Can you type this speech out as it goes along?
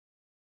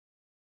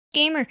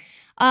gamer.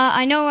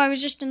 I know I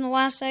was just in the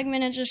last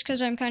segment, it's just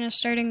because I'm kind of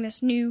starting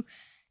this new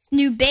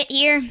bit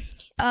here.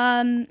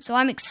 So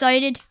I'm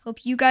excited.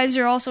 Hope you guys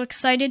are also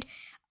excited.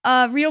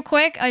 Real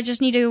quick, I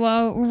just need to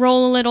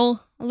roll a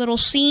little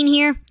scene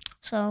here.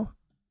 So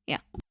yeah.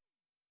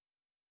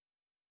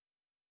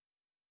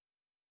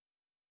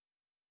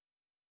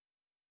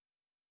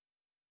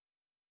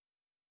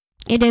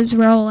 It is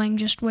rolling.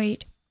 Just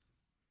wait.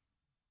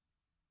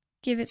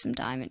 Give it some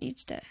time. It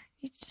needs to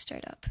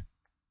start up.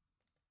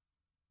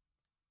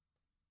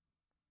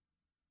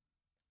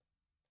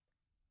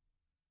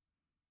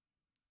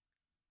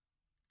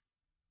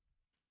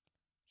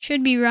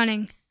 Should be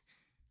running.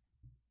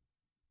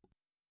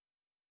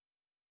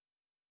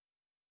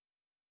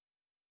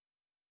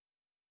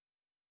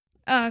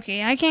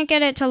 Okay, I can't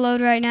get it to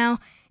load right now.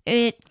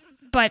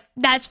 But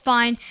that's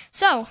fine.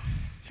 So,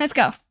 let's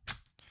go.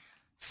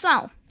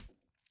 So,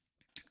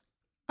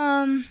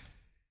 no.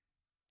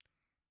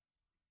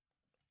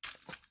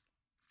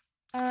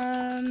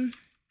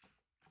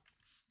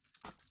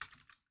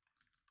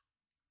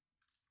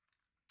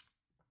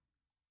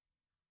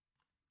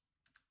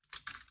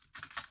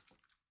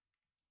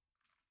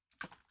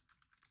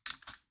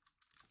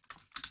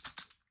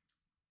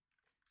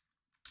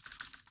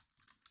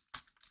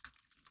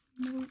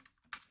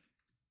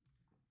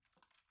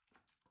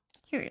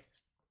 Here it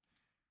is.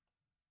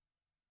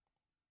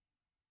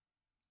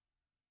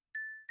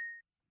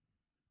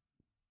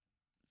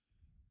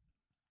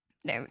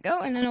 There we go,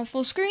 and then a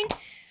full screen.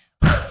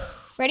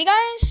 Ready,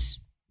 guys?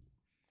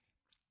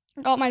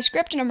 I got my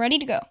script and I'm ready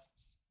to go.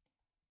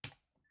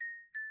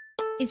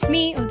 It's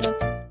me.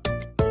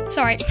 Oh,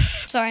 sorry.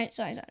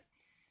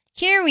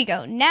 Here we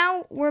go.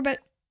 Now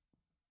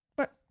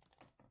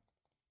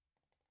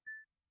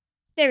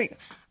there we go.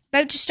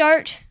 About to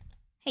start.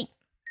 Hey.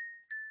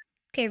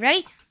 Okay,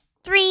 ready?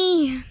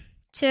 3,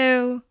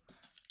 2,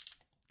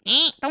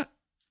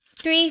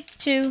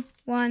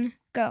 1,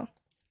 go.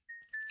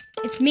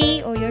 It's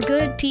me or your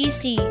good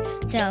PC.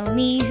 Tell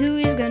me who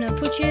is gonna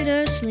put you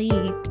to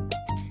sleep.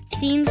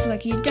 Seems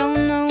like you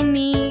don't know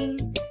me.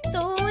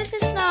 So if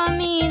it's not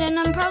me, then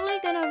I'm probably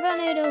gonna run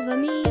it over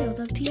me or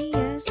the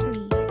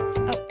PS3.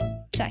 Oh,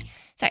 sorry.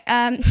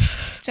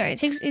 Sorry.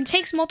 It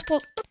takes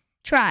multiple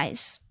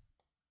tries.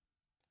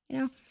 You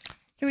know.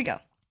 Here we go.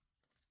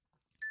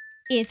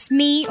 It's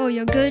me or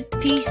your good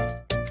PC.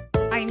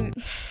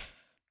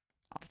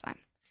 Oh, fine.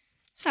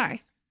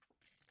 Sorry.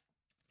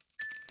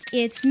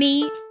 It's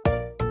me. I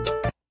got it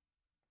all done.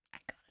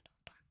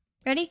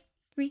 Ready?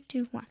 3,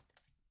 2, 1.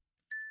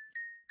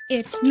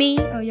 It's me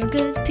or your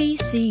good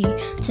PC.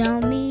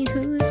 Tell me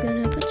who's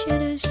gonna put you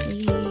to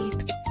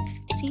sleep.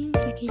 Seems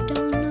like you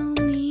don't know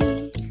me.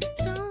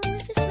 So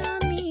if it's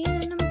not me,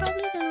 then I'm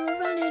probably gonna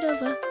run it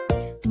over.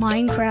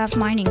 Minecraft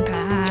mining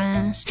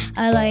pass.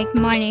 I like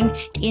mining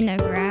in the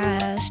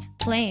grass.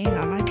 Playing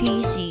on my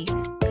PC.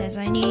 Cause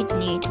I need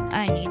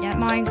that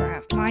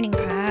Minecraft mining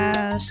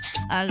pass.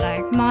 I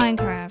like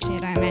Minecraft.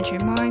 Did I mention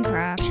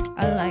Minecraft?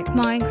 I like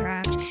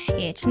Minecraft.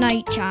 It's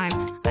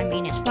nighttime. I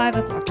mean, it's 5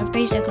 o'clock, but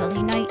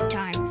basically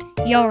nighttime.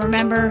 Yo,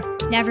 remember,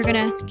 never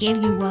gonna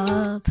give you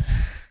up.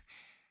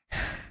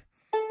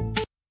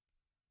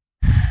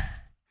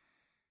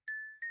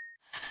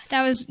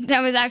 That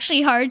was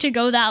actually hard to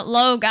go that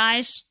low,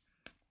 guys.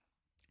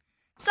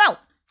 So,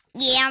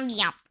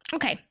 yeah.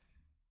 Okay.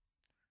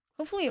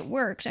 Hopefully it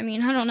works. I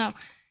mean, I don't know.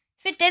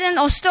 If it didn't,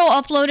 I'll still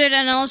upload it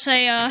and I'll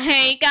say,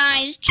 hey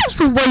guys,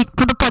 just wait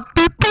for the part.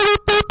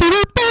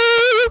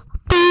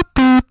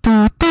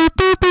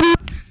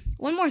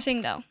 One more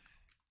thing though.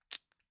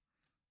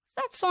 What's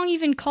that song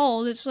even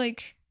called? It's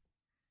like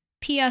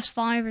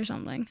PS5 or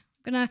something.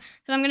 I'm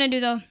gonna do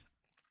the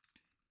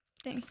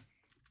thing.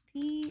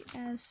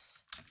 PS.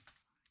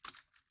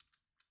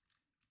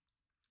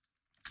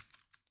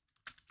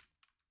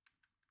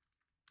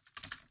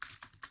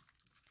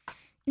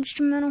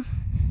 Instrumental.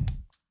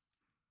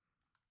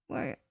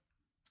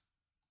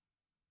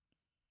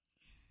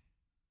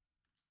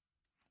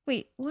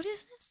 Wait, what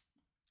is this?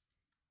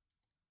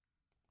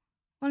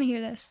 I want to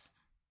hear this.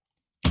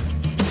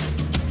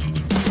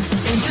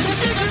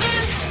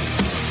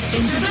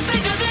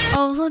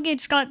 Oh, look,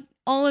 it's got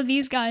all of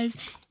these guys,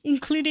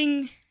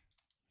 including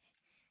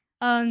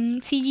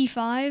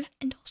CG5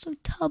 and also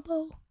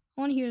Tubbo.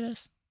 I want to hear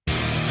this.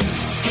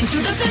 Into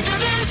the thick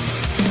of it.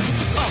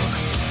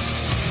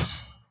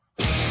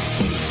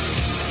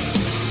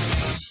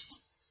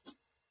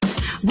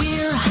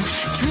 We're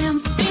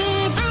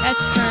tramping through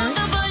That's her.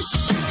 The bush.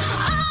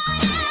 On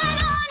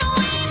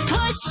we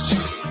push.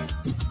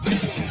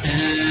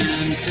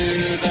 Into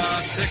the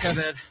thick of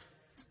it.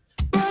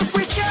 But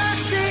we can't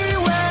see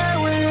where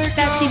we're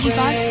That's CG5.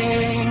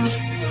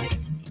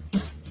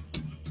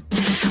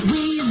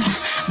 We've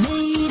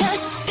made a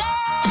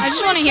start. I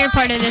just want to hear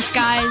part of this,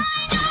 guys.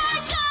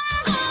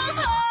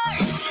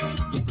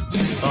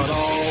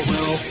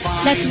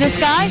 That's this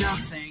guy.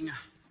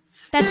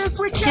 That's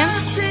him.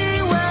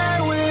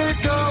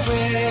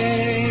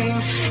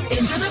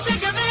 Into the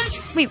thick of it.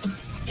 Wait.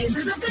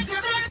 Into the thick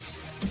of it.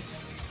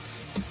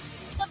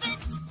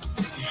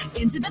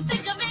 Into the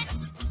thick of it.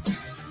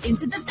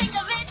 Into the thick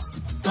of it.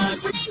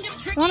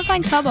 I want to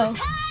find Tubbo.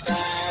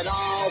 That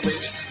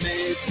always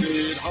makes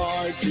it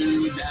hard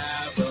to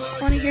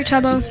I want to hear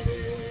Tubbo.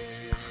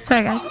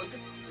 Sorry, guys.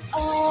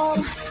 Oh,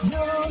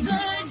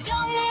 the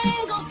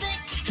jungle's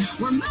thick.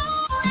 We're moving.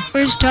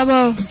 Where's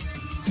Tubbo?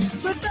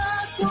 But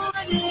that's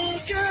what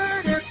it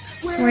could.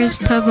 Where's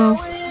Tubbo?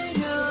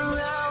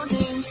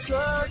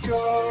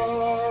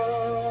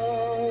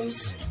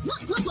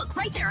 Look,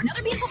 right there.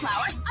 Another beautiful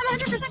flower. I'm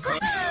 100%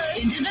 correct.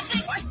 Into the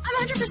thick.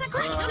 I'm 100%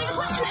 correct. Don't even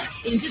question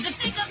it. Into the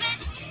thick of it.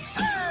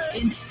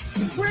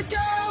 We're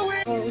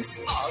going.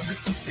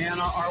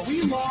 Anna, are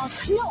we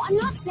lost? No, I'm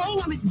not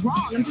saying I was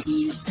wrong. I'm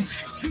just.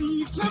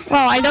 Please look.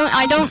 Well, I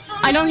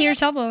don't hear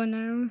Tubbo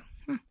in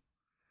there.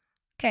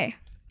 Okay.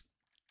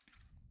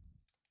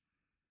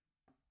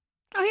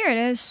 Oh, here it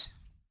is.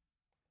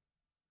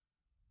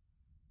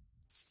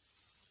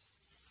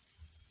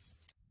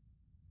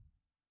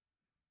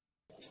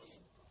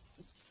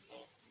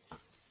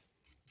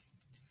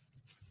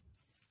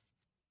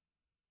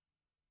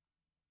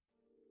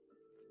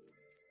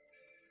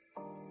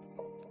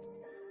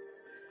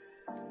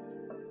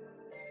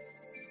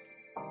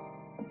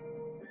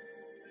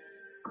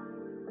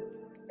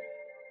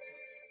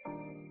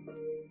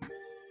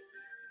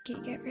 Okay,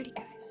 get ready,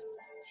 guys.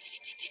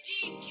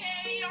 DK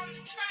on the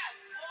track,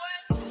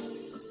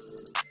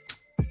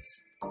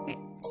 boy. Wait.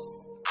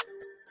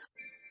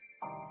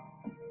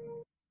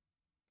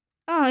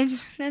 Oh,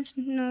 that's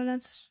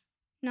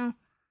no.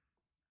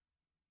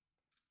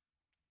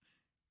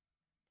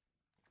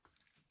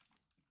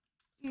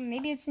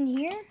 Maybe it's in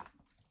here?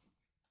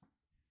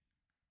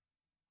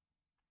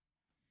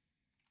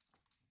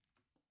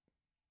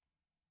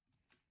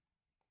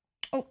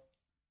 Oh.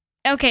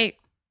 Okay.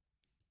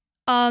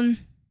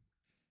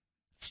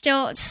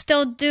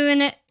 Still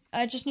doing it.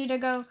 I just need to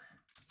go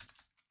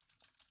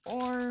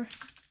or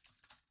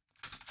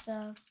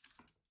the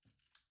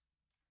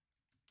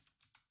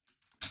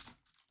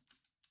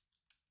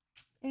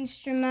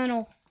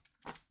instrumental.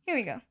 Here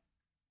we go.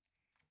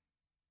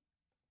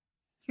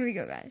 Here we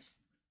go, guys.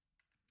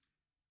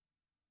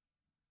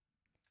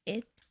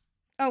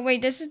 Oh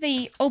wait, this is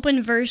the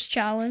open verse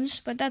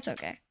challenge, but that's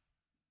okay.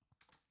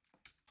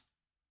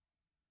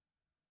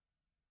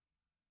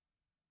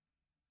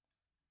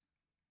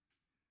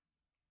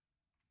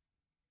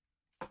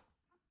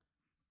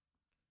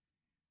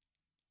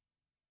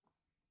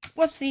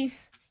 Whoopsie.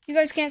 You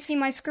guys can't see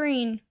my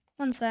screen.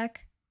 One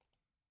sec.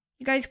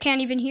 You guys can't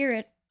even hear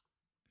it.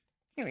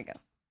 Here we go.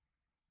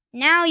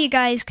 Now you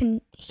guys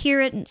can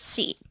hear it and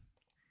see it.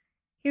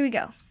 Here we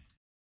go.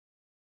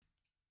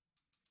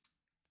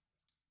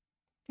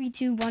 3,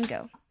 2, 1,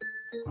 go.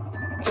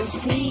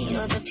 It's me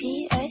or the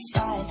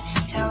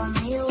PS5. Tell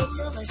me which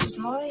of us is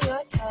more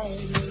your type.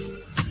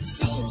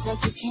 Seems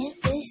like you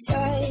can't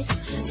decide.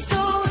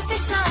 So if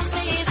it's not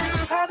me, then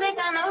I'm probably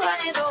gonna run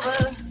it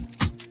over.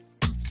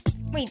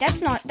 Wait,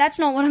 that's not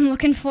what I'm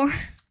looking for.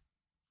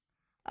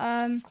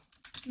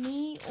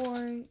 Me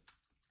or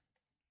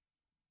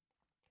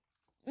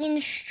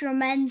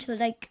instrumental,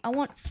 like I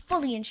want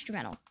fully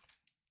instrumental.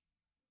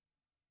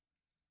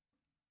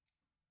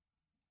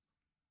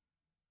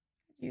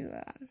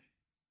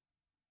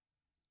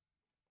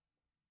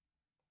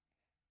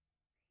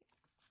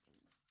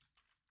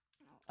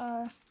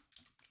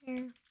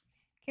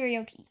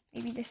 Karaoke.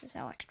 Maybe this is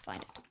how I can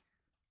find it.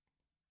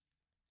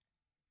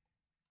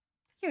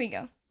 Here we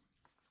go.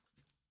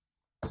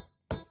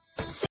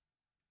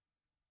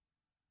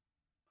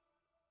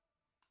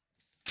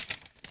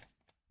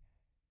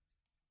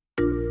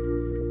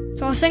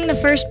 So I'll sing the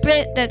first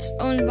bit that's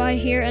owned by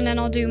here, and then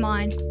I'll do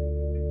mine.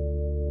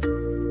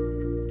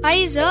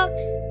 Eyes up,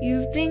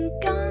 you've been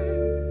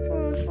gone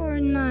for a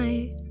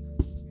fortnight.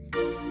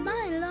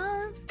 My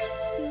love,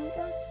 you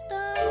are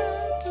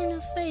stuck in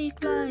a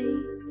fake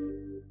light.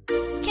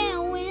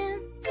 Can't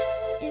win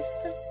if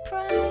the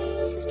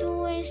price is to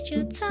waste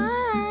your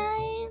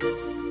time.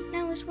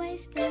 That was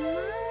wasting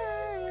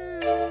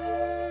mine.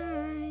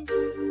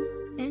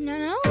 And I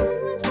know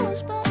I'm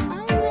close, but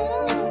I'm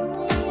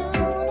lonely. I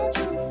want a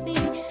trophy,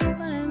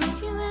 but I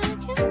make you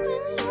act just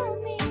really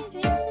on me.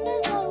 Facing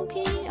it low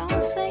key,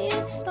 I'll say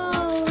it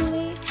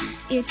slowly.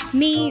 It's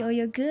me or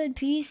your good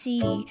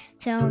PC.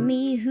 Tell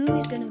me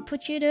who's gonna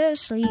put you to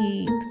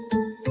sleep.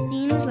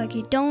 Seems like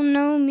you don't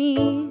know me.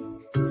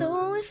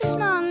 So if it's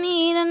not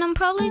me, then I'm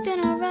probably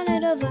gonna run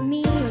it over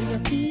me or your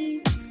PC.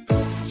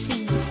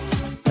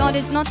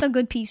 Not the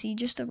good PC,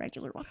 just the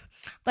regular one.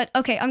 But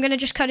okay, I'm gonna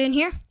just cut in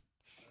here.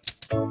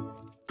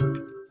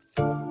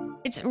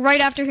 It's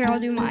right after here, I'll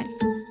do mine.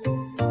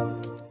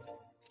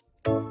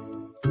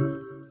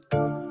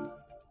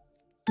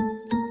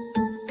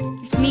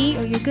 It's me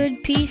or your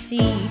good PC.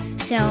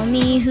 Tell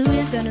me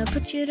who's gonna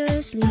put you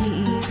to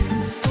sleep.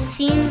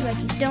 Seems like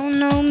you don't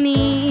know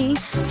me.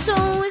 So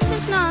if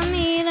it's not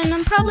me, then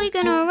I'm probably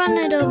gonna run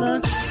it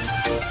over.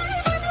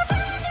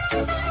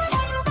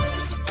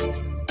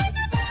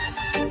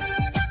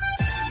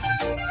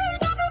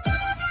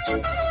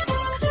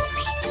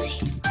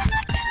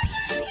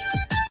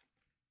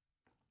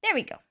 There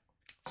we go.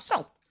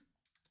 So,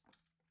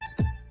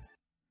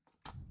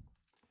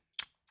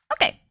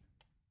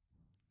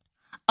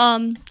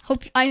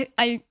 Hope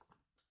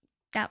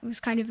that was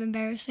kind of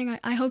embarrassing.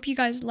 I hope you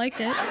guys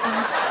liked it.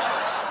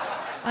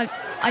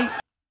 I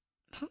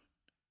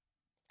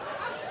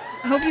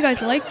hope you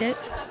guys liked it.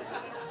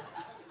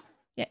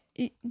 Yeah,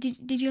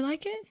 did you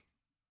like it?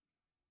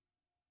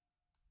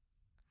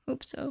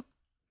 Hope so.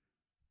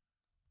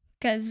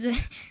 Cause did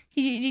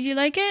you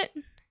like it?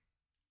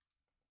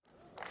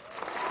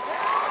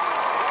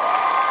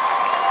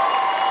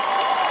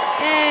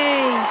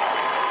 Yay!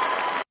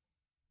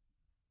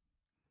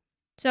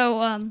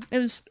 So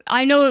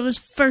I know it was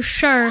for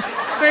sure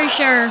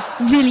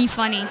really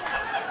funny.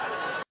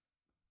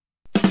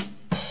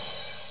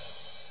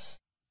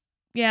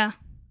 Yeah.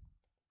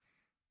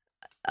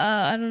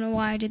 I don't know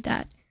why I did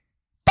that.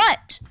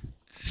 But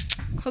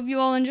hope you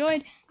all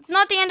enjoyed. It's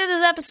not the end of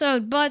this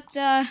episode, but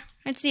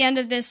it's the end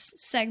of this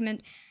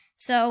segment.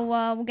 So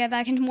we'll get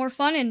back into more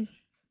fun in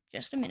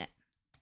just a minute.